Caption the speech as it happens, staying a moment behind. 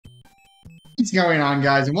What's going on,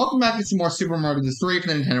 guys, and welcome back to some more Super Mario Bros. 3 for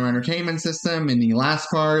the Nintendo Entertainment System. In the last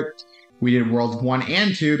part, we did Worlds 1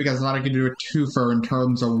 and 2 because I thought I could do a twofer in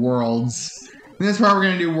terms of worlds. In this part, we're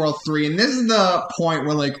going to do World 3, and this is the point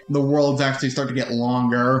where, like, the worlds actually start to get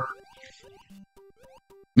longer.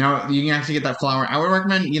 Now, you can actually get that flower. I would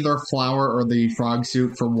recommend either flower or the frog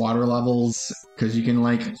suit for water levels, because you can,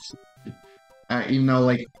 like... even though,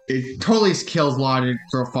 like, it totally kills a lot to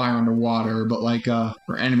throw fire underwater, but, like,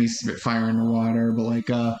 or enemies spit fire underwater, but, like,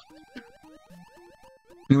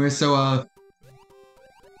 anyway, so,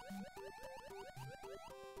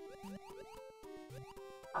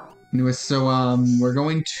 we're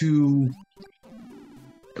going to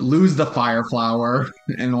lose the fire flower,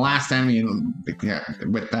 and the last enemy, yeah,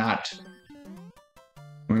 with that,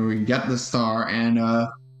 where we get the star, and,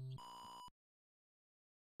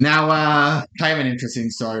 now, I have an interesting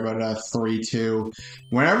story about 3-2.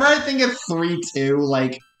 Whenever I think of 3-2,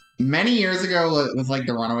 like, many years ago with, like,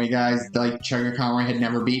 the Runaway guys, like, Shigeru had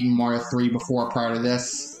never beaten Mario 3 before prior to their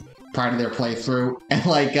playthrough. And,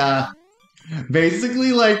 like,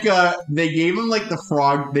 basically, like, they gave him, like,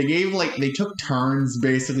 they took turns,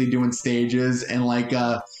 basically, doing stages, and, like,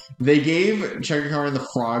 they gave Shigeru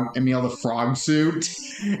the frog suit,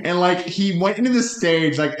 and, like, he went into the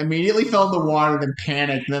stage, like, immediately fell in the water, then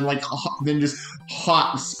panicked, and then, like, just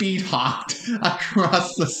speed hopped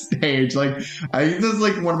across the stage. Like, I think this is,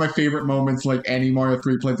 like, one of my favorite moments, like, any Mario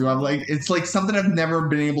 3 playthrough. I'm like, it's, like, something I've never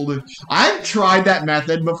been able to... I've tried that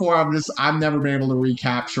method before, I've never been able to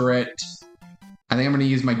recapture it. I think I'm gonna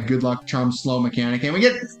use my good luck charm slow mechanic, and we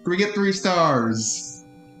get 3 stars.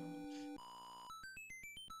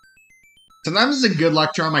 Sometimes it's a good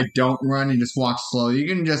luck charm I don't run and just walk slow. You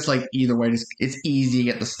can just, like, either way, it's easy to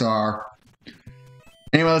get the star.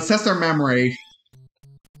 Anyway, let's test our memory.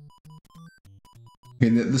 Okay,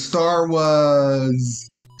 the star was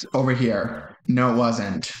over here. No, it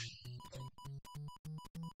wasn't.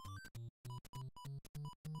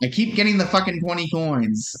 I keep getting the fucking 20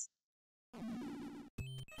 coins.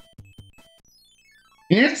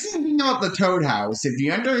 The interesting thing about the Toad House, if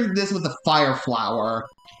you enter this with a fire flower,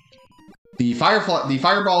 the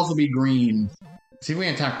fireballs will be green. See if we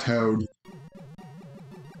can attack Toad.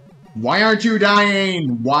 Why aren't you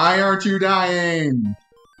dying? Why aren't you dying?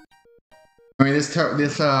 I mean, this Toad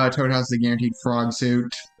House is a guaranteed frog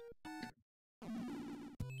suit.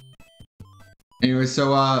 Anyway,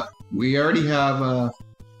 so we already have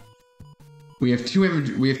we have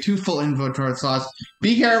two full inventory slots.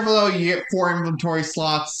 Be careful though, you get 4 inventory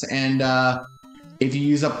slots, and if you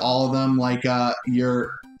use up all of them, like the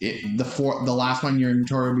last one in your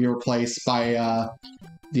inventory will be replaced by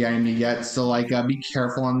the item you get. So, like, be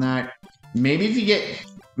careful on that. Maybe if you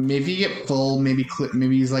get full, maybe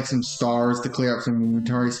use like some stars to clear up some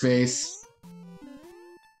inventory space.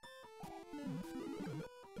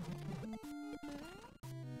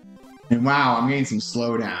 And wow, I'm getting some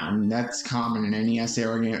slowdown. That's common in NES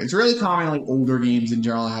era games. It's really common in, like, older games in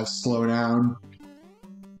general to have slowdown.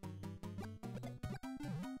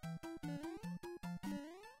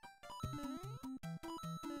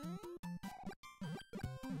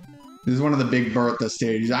 This is one of the Big Bertha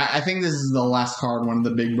stages. I think this is the last hard one of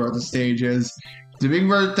the Big Bertha stages. If the Big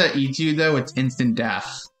Bertha eats you, though, it's instant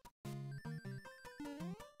death.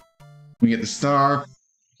 We get the star.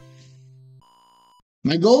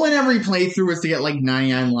 My goal in every playthrough is to get, like,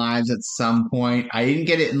 99 lives at some point. I didn't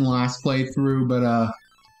get it in the last playthrough, but,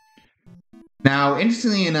 now,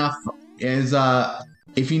 interestingly enough, is,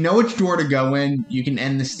 if you know which door to go in, you can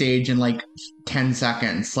end the stage in, like, 10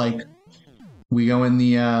 seconds. Like, we go in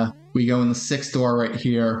the 6th door right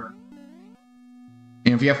here.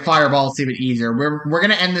 And if you have fireballs, it's even easier. We're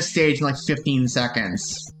gonna end the stage in, like, 15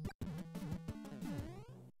 seconds.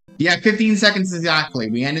 Yeah, 15 seconds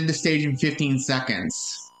exactly. We ended the stage in 15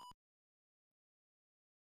 seconds.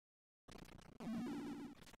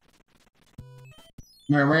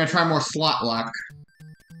 Alright, we're gonna try more slot luck.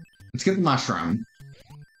 Let's get the mushroom.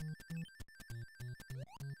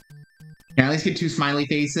 Can I at least get 2 smiley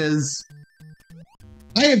faces?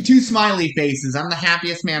 I have 2 smiley faces. I'm the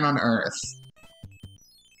happiest man on earth.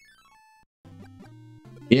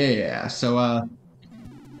 Yeah, so,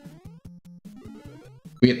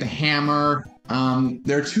 we get the hammer.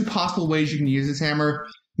 There are 2 possible ways you can use this hammer.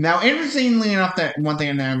 Now, interestingly enough, that one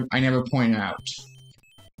thing I never point out.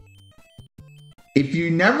 If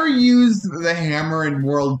you never use the hammer in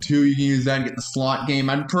World 2, you can use that and get the slot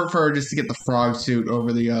game. I'd prefer just to get the frog suit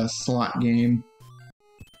over the slot game.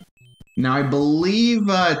 Now, I believe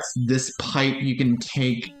it's this pipe you can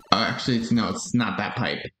take... actually, no, it's not that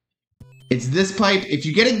pipe. It's this pipe. If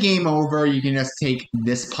you get a game over, you can just take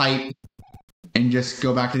this pipe and just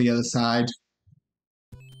go back to the other side.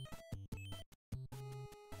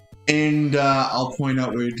 And I'll point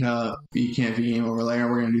out where you can't be game over later.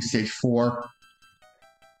 We're gonna do stage 4.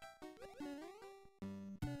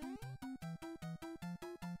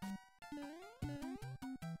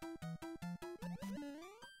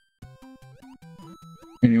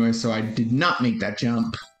 Anyway, so I did not make that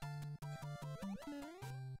jump.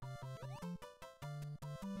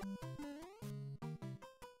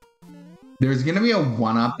 There's gonna be a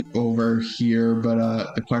 1-up over here,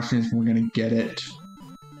 but the question is if we're gonna get it.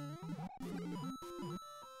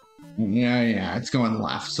 Yeah, it's going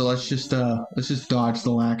left. So let's just dodge the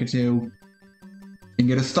Lakitu and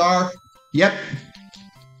get a star. Yep.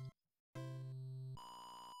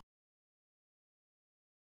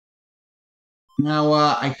 Now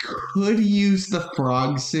I could use the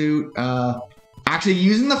frog suit. Actually,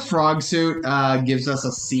 using the frog suit gives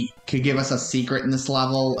us could give us a secret in this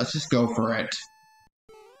level. Let's just go for it.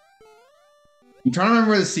 I'm trying to remember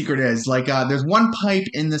where the secret is. Like, there's one pipe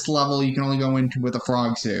in this level you can only go into with a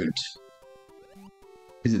frog suit.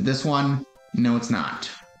 Is it this one? No, it's not.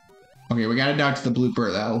 Okay, we gotta dodge the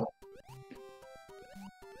blooper, though.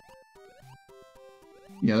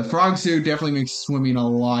 Yeah, the frog suit definitely makes swimming a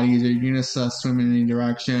lot easier. You can just swim in any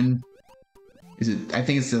direction. Is it? I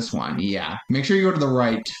think it's this one. Yeah. Make sure you go to the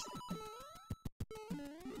right. And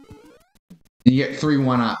you get 3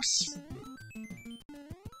 1-ups.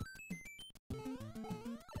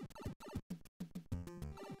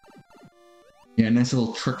 Yeah, nice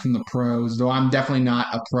little trick from the pros. Though I'm definitely not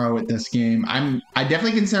a pro at this game. I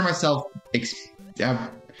definitely consider myself.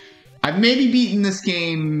 I've maybe beaten this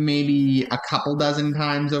game maybe a couple dozen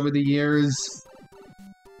times over the years.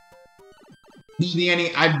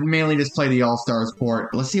 I mainly just play the All-Stars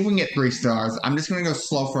port. Let's see if we can get 3 stars. I'm just gonna go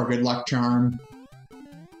slow for a good luck charm.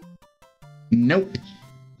 Nope.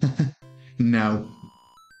 No.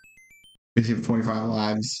 We have 25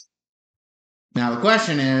 lives. Now the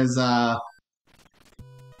question is,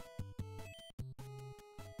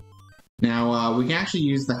 now, we can actually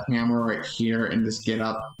use the hammer right here and just get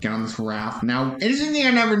on this raft. Now, interesting thing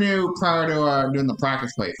I never knew prior to doing the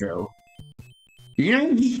practice playthrough. You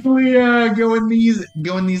can actually go in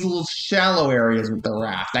these little shallow areas with the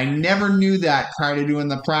raft. I never knew that prior to doing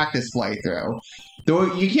the practice playthrough.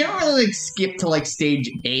 Though you can't really like skip to like stage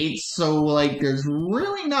 8, so like there's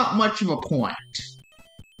really not much of a point.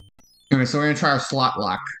 Anyway, so we're gonna try our slot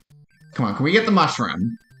luck. Come on, can we get the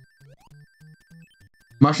mushroom?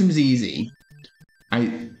 Mushroom's easy.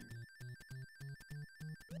 I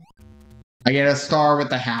get a star with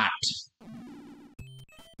the hat.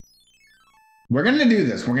 We're gonna do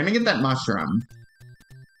this. We're gonna get that mushroom.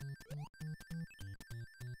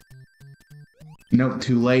 Nope,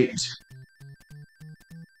 too late.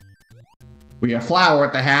 We got a flower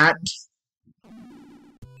with the hat.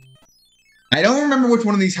 I don't remember which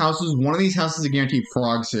one of these houses. One of these houses is a guaranteed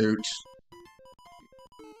frog suit.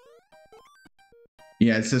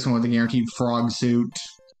 Yeah, it's this one with the guaranteed frog suit.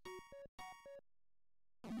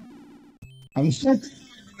 I'm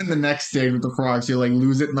in the next stage with the frog suit, like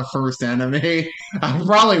lose it in the first enemy. I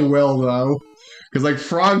probably will though, because like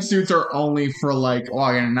frog suits are only for like, oh,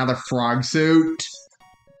 I got another frog suit.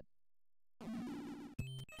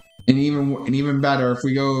 And even better if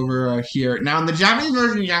we go over here. Now in the Japanese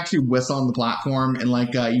version, you actually whistle on the platform, and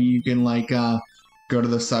like you can like go to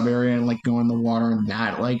the sub area and like go in the water in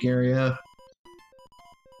that like area.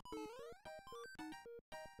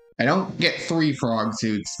 I don't get 3 frog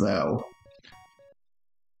suits, though.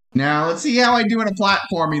 Now, let's see how I do in a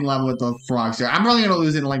platforming level with the frog suit. I'm probably going to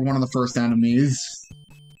lose it in, like, one of the first enemies.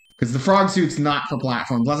 Because the frog suit's not for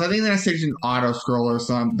platform. Plus, I think the next stage is an auto-scroller,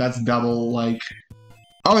 so that's double, like...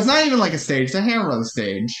 Oh, it's not even, like, a stage. It's a Hammer Brother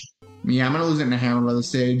stage. Yeah, I'm going to lose it in a Hammer Brother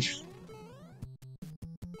stage.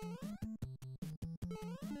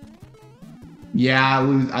 Yeah,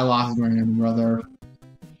 I lost my Hammer Brother.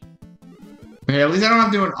 Okay, at least I don't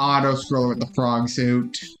have to do an auto-scroller with the frog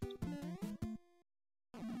suit.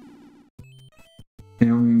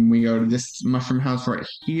 And we go to this mushroom house right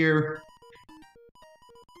here.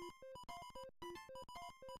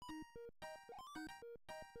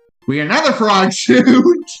 We get another frog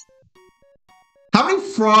suit! How many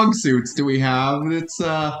frog suits do we have? It's,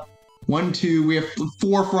 1, 2, we have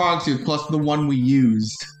 4 frog suits plus the one we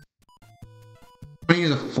used. I'm gonna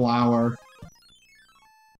use a flower.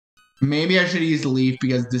 Maybe I should use Leaf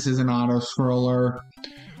because this is an auto-scroller.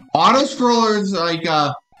 Auto-scrollers, like,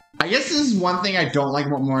 I guess this is one thing I don't like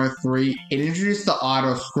about Mario 3. It introduced the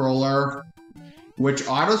auto-scroller, which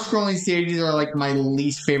auto-scrolling stages are, like, my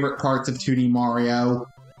least favorite parts of 2D Mario.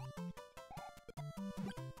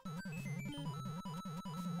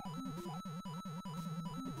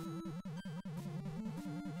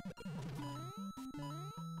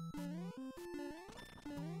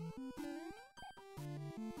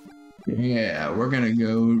 Yeah, we're gonna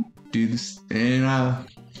go do this, and I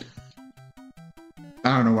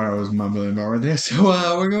don't know what I was mumbling about with this.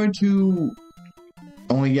 So we're going to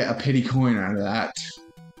only get a pity coin out of that.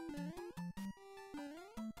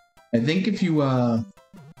 I think if you I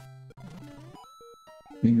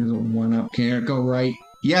think there's a 1-up. Can it go right?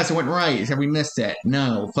 Yes, it went right. Except we missed it.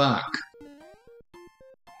 No, fuck.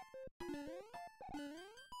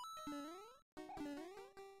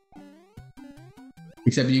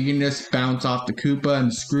 Except you can just bounce off the Koopa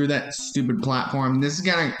and screw that stupid platform. This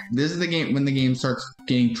is the game when the game starts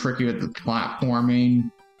getting tricky with the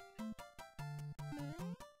platforming.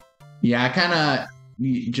 Yeah, I kinda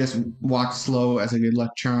just walk slow as a good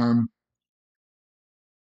luck charm.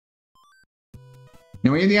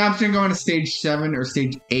 Now we have the option of going to stage 7 or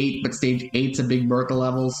stage 8, but stage 8's a big Bertha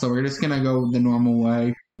level, so we're just gonna go the normal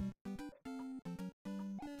way.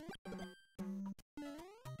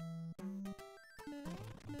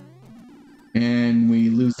 And we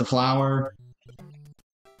lose the flower.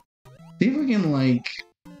 See if we can, like...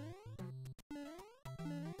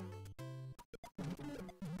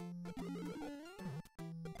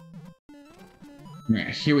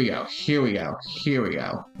 Alright, here we go, here we go, here we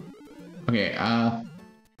go. Okay,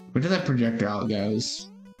 where does that projectile goes?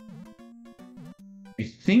 I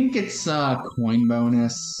think it's, coin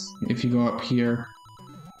bonus, if you go up here.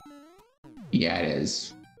 Yeah, it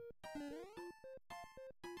is.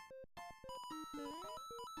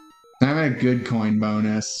 I'm having a good coin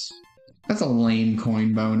bonus. That's a lame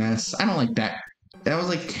coin bonus. I don't like that. That was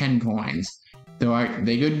like 10 coins. Though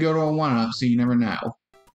they could go to a 1-up, so you never know.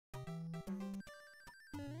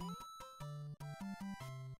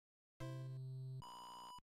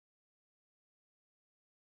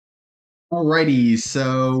 Alrighty,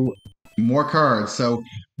 so more cards. So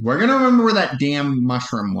we're gonna remember where that damn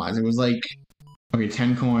mushroom was. It was like, okay,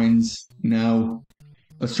 10 coins. No.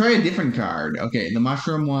 Let's try a different card. Okay, the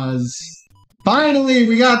mushroom was... Finally,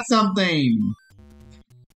 we got something!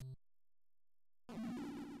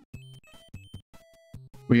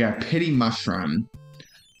 We got Pity Mushroom.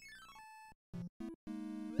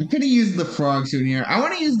 I could have used the frog suit here. I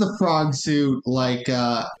want to use the frog suit, like,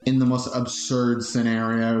 in the most absurd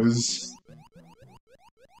scenarios.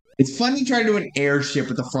 It's fun to try to do an airship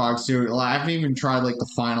with the frog suit. I haven't even tried, like,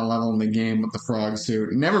 the final level in the game with the frog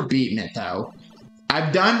suit. Never beaten it, though.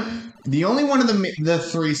 I've done... The only one of the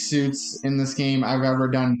 3 suits in this game I've ever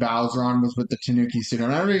done Bowser on was with the Tanuki suit. I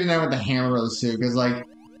don't even know what the Hammer of the suit, because, like,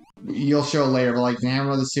 you'll show later, but, like, the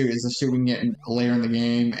Hammer of the suit is a suit we can get later in the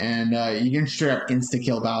game, and you can straight up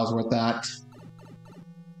insta-kill Bowser with that.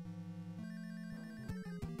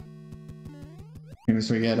 And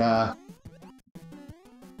so we get,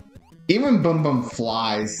 even Boom Boom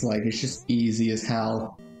flies, like, it's just easy as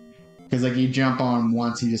hell. Because, like, you jump on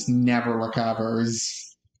once, he just never recovers.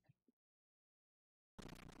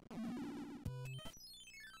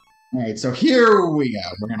 Alright, so here we go.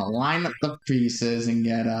 We're gonna line up the pieces and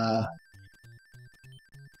get, So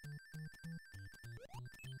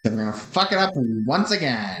we're gonna fuck it up once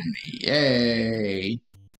again. Yay!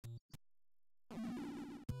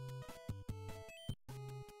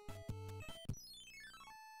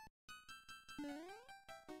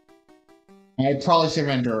 I probably should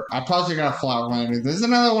have entered. I probably should have got a flower finder. This is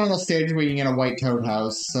another one of those stages where you can get a white toad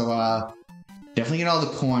house, so, definitely get all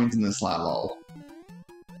the coins in this level.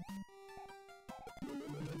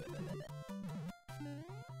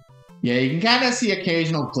 Yeah, you can kind of see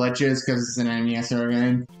occasional glitches because it's an NES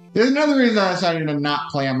game. There's another reason I decided to not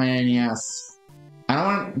play on my NES. I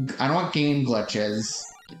don't want game glitches.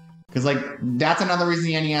 Because, like, that's another reason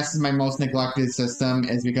the NES is my most neglected system,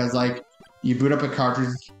 is because, like, you boot up a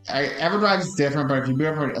cartridge. EverDrive's different, but if you boot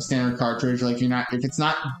up a standard cartridge, like, if it's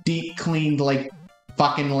not deep cleaned, like,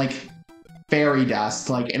 fucking, like, fairy dust,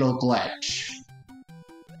 like, it'll glitch.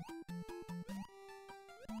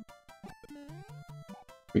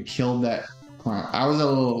 We killed that. I was a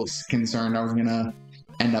little concerned I was gonna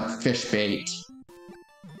end up fish bait.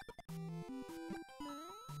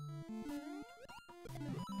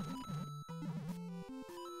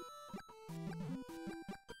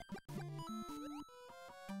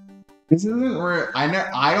 This isn't where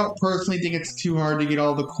I don't personally think it's too hard to get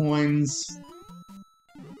all the coins.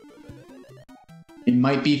 It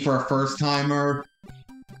might be for a first timer.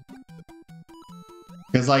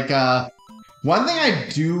 Because, like, one thing I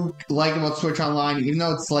do like about Switch Online, even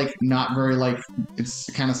though it's, like, not very, like, it's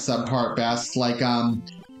kind of subpar at best, like,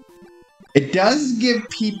 it does give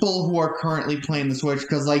people who are currently playing the Switch,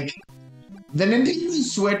 because, like, the Nintendo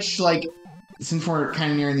Switch, like, since we're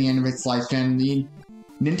kind of nearing the end of its lifespan, the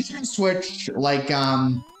Nintendo Switch, like,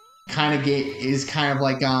 is kind of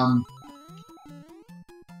like,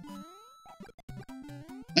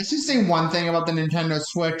 let's just say one thing about the Nintendo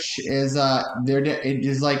Switch is it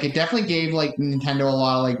is like it definitely gave like Nintendo a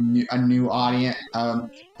lot of like a new audience,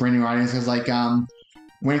 brand new audience because like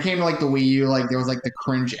when it came to like the Wii U, like there was like the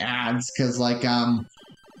cringe ads because like I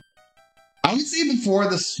would say before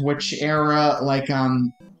the Switch era, like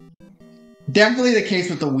definitely the case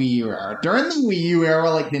with the Wii U era. During the Wii U era,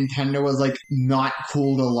 like Nintendo was like not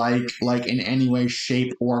cool to like in any way,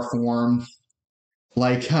 shape, or form.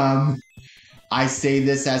 Like I say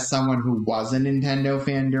this as someone who was a Nintendo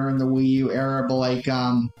fan during the Wii U era, but like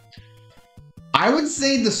I would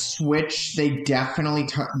say the Switch they definitely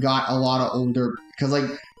got a lot of older because like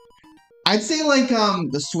I'd say like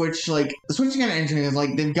the Switch is kind of interesting because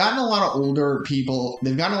like they've gotten a lot of older people.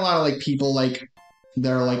 They've gotten a lot of like people like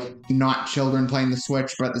they're like not children playing the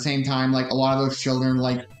Switch, but at the same time like a lot of those children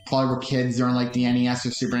like probably were kids during like the NES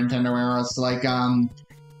or Super Nintendo era. So like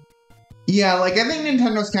yeah, like I think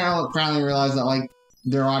Nintendo's kind of finally realized that like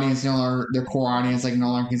their audience no longer their core audience like no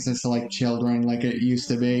longer consists of like children like it used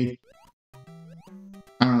to be.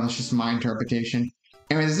 I don't know, that's just my interpretation.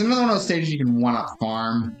 Anyway, there's another one of those stages you can one-up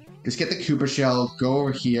farm. Just get the Koopa shell, go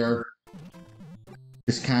over here.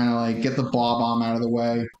 Just kind of like get the ball bomb out of the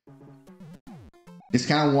way. Just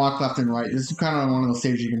kind of walk left and right. This is kind of one of those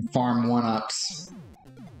stages you can farm one-ups.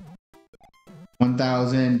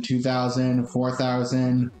 1,000, 2,000,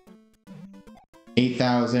 4,000,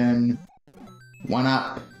 8,000. One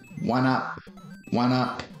up, one up, one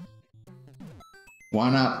up,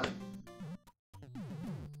 one up,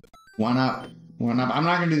 one up, one up. I'm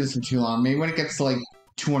not gonna do this for too long. Maybe when it gets to like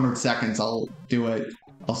 200 seconds, I'll do it.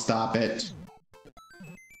 I'll stop it.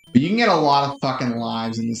 But you can get a lot of fucking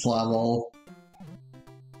lives in this level.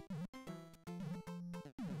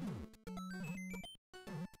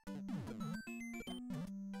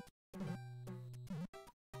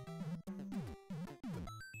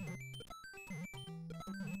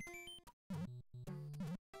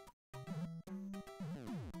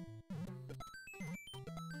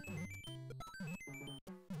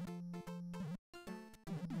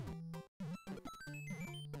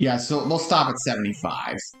 Yeah, so we'll stop at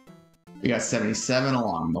 75. We got 77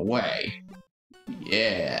 along the way.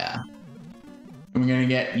 Yeah. And we're gonna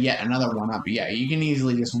get yet another one-up. Yeah, you can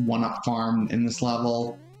easily just one-up farm in this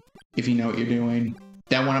level if you know what you're doing.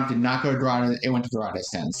 That one-up did not go draw, it went to draw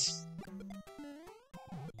distance.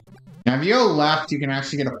 Now, if you go left, you can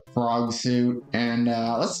actually get a frog suit, and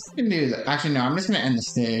let's do that. Actually, no, I'm just gonna end the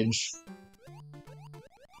stage.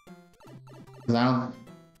 Because I don't...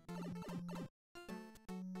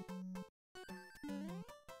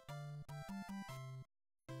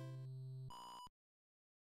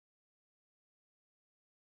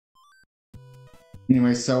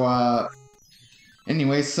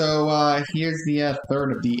 Anyway, so here's the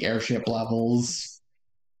third of the airship levels.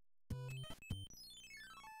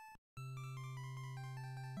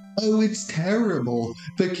 Oh, it's terrible.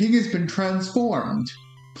 The king has been transformed.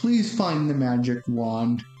 Please find the magic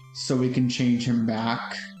wand so we can change him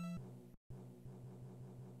back.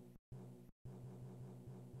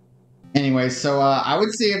 Anyway, so I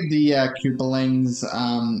would say of the Koopalings,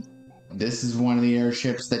 this is one of the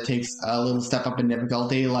airships that takes a little step up in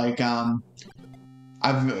difficulty. Like,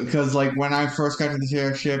 because like when I first got to this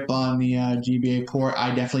airship on the GBA port,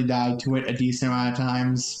 I definitely died to it a decent amount of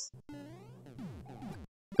times.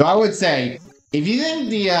 So I would say, if you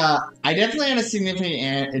think I definitely had a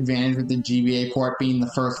significant advantage with the GBA port being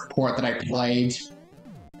the first port that I played.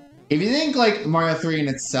 If you think like Mario 3 in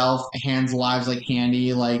itself hands lives like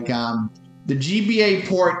candy, like the GBA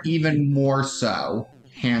port even more so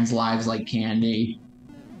hands lives like candy.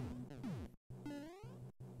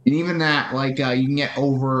 And even that, like you can get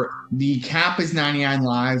over the cap is 99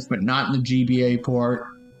 lives, but not in the GBA port.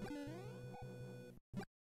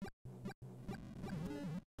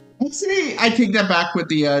 I'd say I take that back with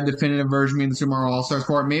the definitive version of the Super Mario All-Stars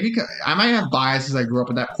port. Maybe I might have bias as I grew up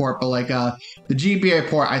with that port, but like the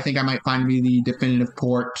GBA port, I think I might find to be the definitive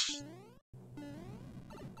port.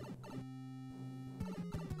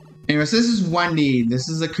 Anyways, this is Wendy. This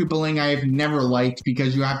is a Koopaling I've never liked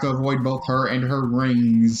because you have to avoid both her and her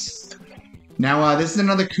rings. Now, this is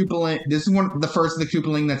another Koopaling. This is the first of the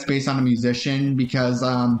Koopaling that's based on a musician because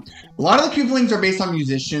a lot of the Koopalings are based on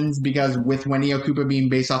musicians because with Wendy O. Koopa being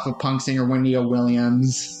based off of punk singer Wendy O.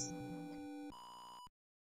 Williams.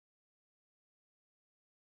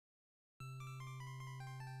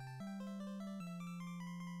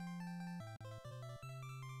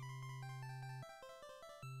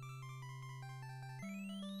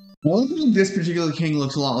 Well, this particular king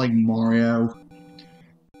looks a lot like Mario.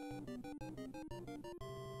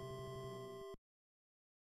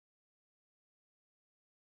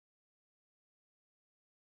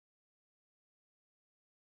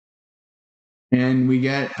 And we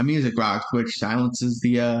get a music box, which silences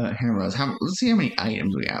the hammerers. Let's see how many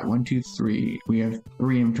items we got. 1, 2, 3. We have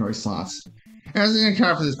 3 inventory slots. And I was going to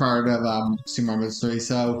cut off for this part of Super Mario Bros. 3.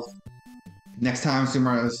 So next time Super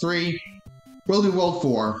Mario Bros. 3, we'll do World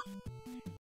 4.